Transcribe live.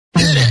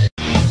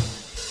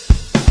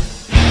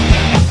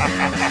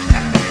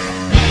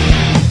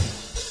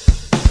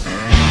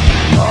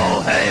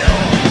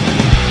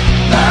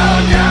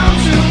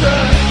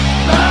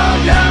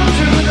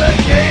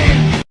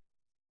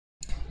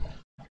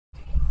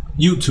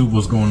YouTube,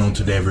 what's going on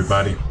today,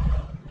 everybody?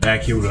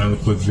 Back here with another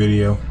quick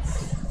video.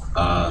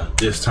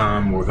 This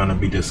time we're gonna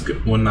be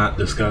not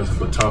discussing,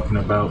 but talking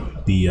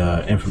about the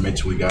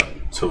information we got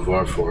so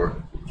far for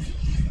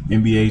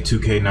NBA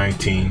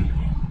 2K19.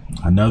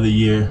 Another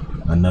year,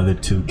 another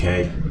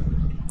 2K.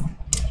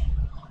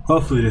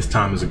 Hopefully this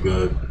time is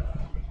good.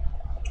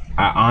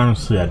 I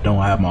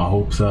don't have my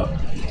hopes up.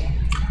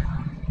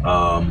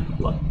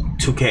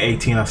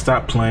 2K18, I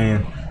stopped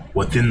playing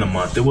within the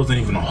month. It wasn't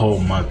even a whole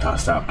month I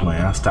stopped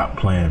playing. I stopped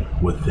playing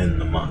within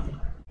the month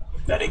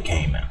that it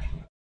came out.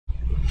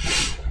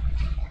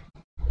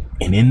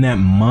 And in that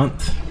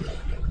month,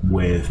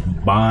 with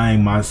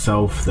buying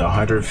myself the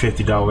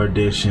 $150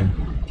 edition,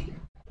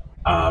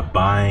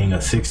 buying a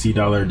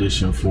 $60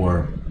 edition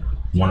for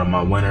one of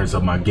my winners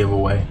of my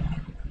giveaway,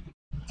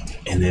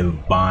 and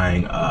then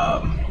buying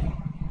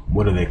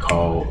what are they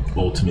called,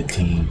 Ultimate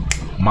Team,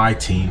 My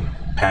Team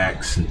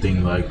packs and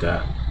things like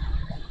that.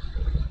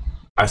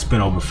 I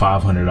spent over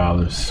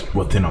 $500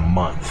 within a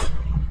month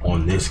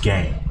on this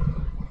game,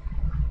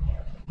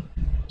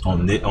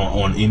 on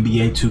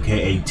NBA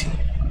 2K18.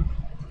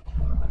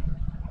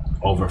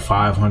 Over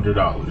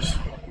 $500.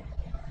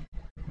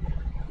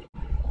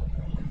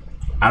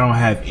 I don't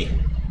have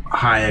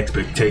high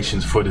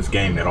expectations for this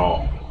game at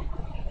all.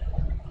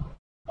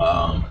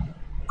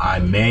 I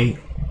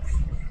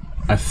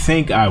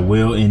think I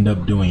will end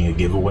up doing a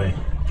giveaway.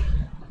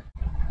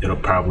 It'll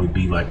probably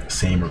be like the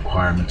same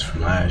requirements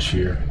from last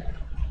year.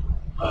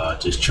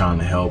 Just trying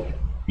to help,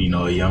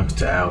 a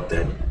youngster out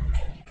that,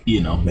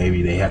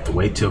 maybe they have to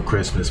wait till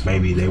Christmas.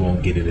 Maybe they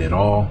won't get it at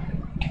all.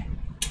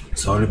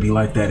 So it'll be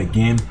like that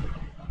again.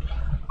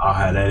 I'll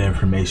have that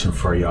information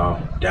for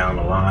y'all down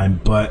the line.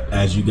 But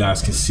as you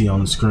guys can see on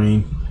the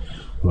screen,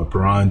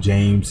 LeBron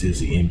James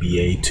is the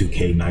NBA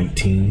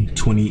 2K19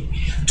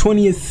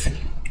 20th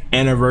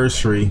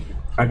anniversary.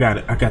 I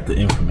got the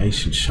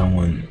information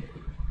showing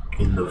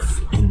in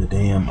the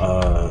damn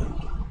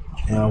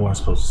I wasn't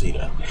supposed to see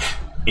that.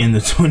 In the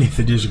 20th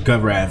edition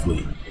cover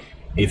athlete.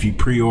 If you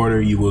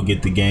pre-order, you will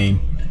get the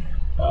game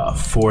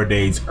 4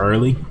 days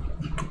early.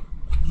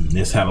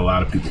 This had a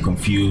lot of people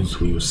confused.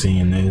 We were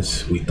seeing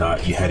this. We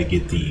thought you had to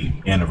get the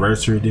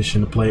anniversary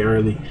edition to play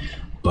early,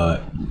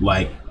 but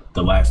like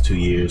the last 2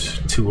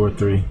 years, 2 or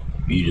 3,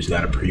 you just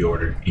got to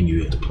pre-order and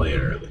you get to play it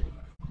early.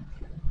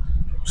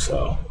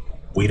 So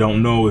we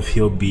don't know if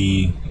he'll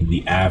be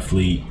the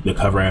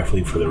cover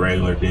athlete for the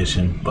regular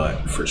edition,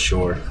 but for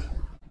sure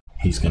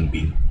he's going to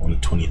be on the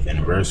 20th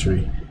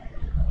anniversary.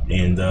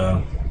 And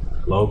the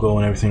logo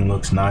and everything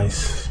looks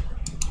nice.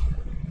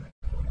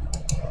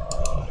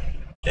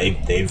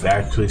 They've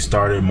actually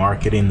started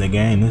marketing the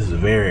game. This is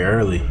very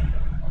early.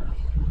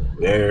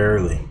 They're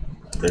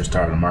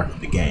starting to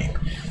market the game.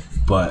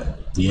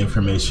 But the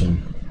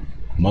information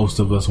most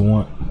of us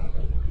want,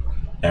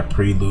 that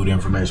prelude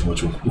information,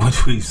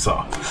 which we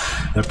saw.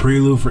 The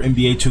prelude for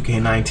NBA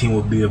 2K19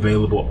 will be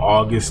available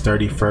August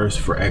 31st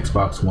for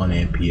Xbox One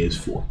and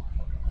PS4.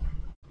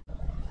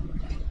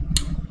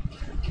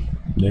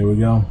 There we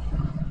go.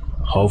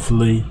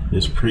 Hopefully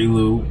this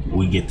prelude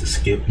we get to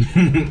skip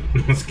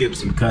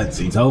some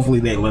cutscenes. Hopefully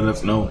they let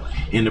us know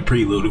in the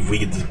prelude if we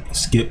get to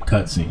skip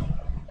cutscene.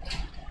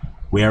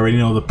 We already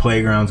know the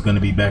playground's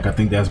gonna be back. I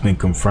think that's been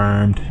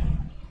confirmed.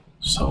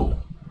 So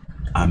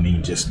I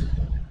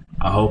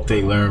hope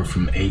they learn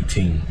from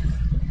 18.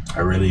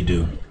 I really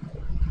do.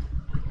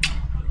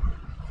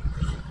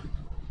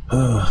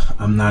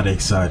 I'm not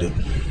excited,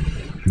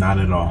 not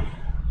at all.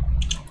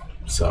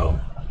 So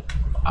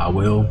I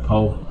will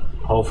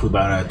hopefully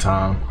by that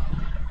time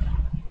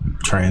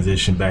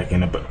transition back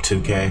into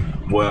 2K.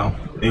 Well,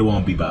 it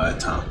won't be by that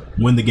time.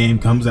 When the game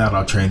comes out,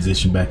 I'll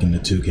transition back into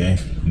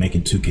 2K,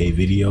 making 2K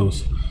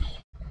videos.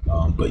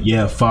 But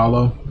yeah,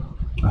 follow.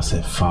 I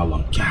said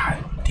follow.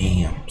 God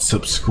damn.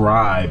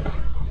 Subscribe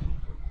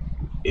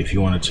if you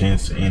want a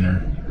chance to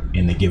enter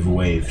in the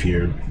giveaway if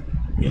you're,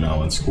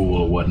 in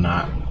school or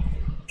whatnot.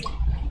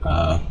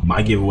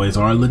 My giveaways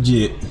are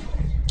legit.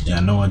 Yeah, I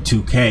know in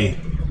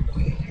 2K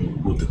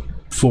with the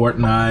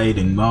Fortnite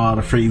and all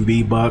the free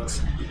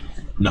V-Bucks,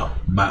 no,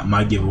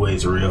 my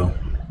giveaways are real.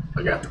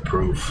 I got the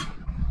proof,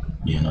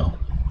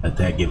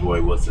 that giveaway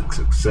was a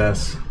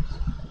success.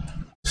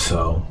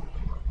 So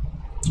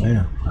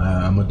yeah,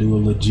 I'm gonna do a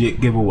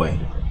legit giveaway.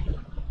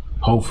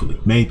 Hopefully,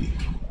 maybe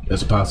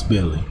there's a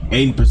possibility.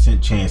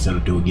 80% chance that I'll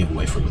do a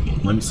giveaway for the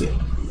game. Let me see.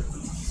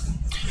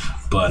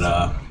 But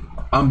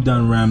I'm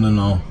done rambling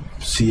on.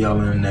 See y'all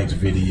in the next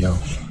video.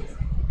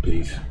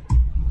 Peace.